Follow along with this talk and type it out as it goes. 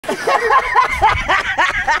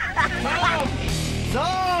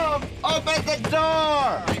Tom! Open the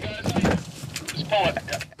door! Just pull it.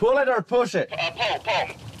 Pull it or push it? Pull.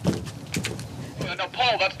 No,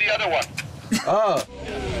 pull, that's the other one. Oh.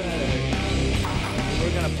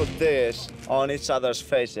 We're gonna put this on each other's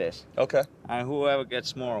faces. Okay. And whoever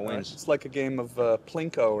gets more wins. It's like a game of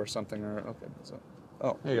Plinko or something. Or okay. So,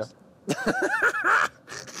 oh, here you go.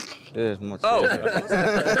 This is much Oh. easier.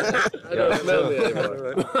 I don't smell it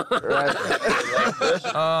anymore. Right.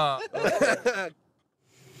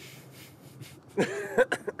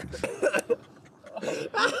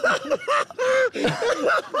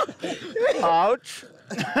 Ouch.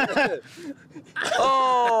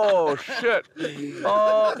 Oh shit!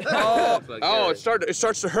 Oh! It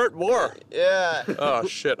starts to hurt more. Yeah. Oh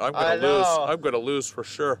shit! I'm gonna lose. I'm gonna lose for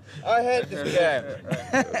sure. I hate this game.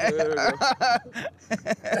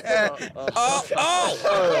 Oh shit!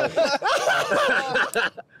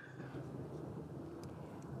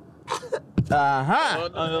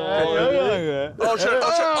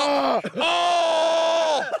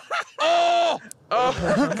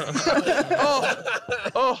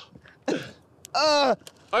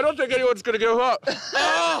 I don't think anyone's gonna give up.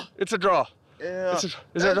 It's a draw. Yeah. Is it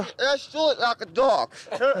a draw? Let's do it like a dog.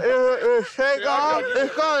 Shake off.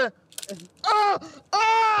 It's going.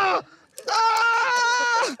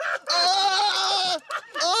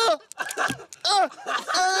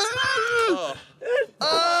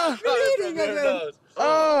 Bleeding again.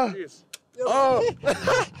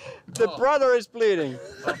 The brother is bleeding.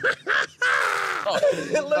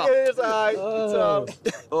 Look at his eye.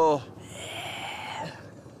 Oh.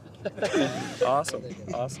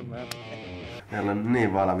 Awesome man. Meillä on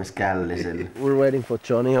niin valmis källi sille. We're waiting for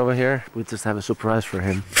Johnny over here. We just have a surprise for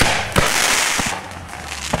him.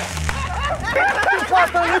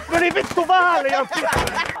 Nyt meni vittu vähän liian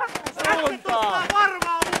suuntaan.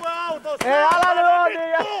 Varmaan uuden autos. Ei, älä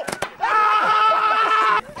nyt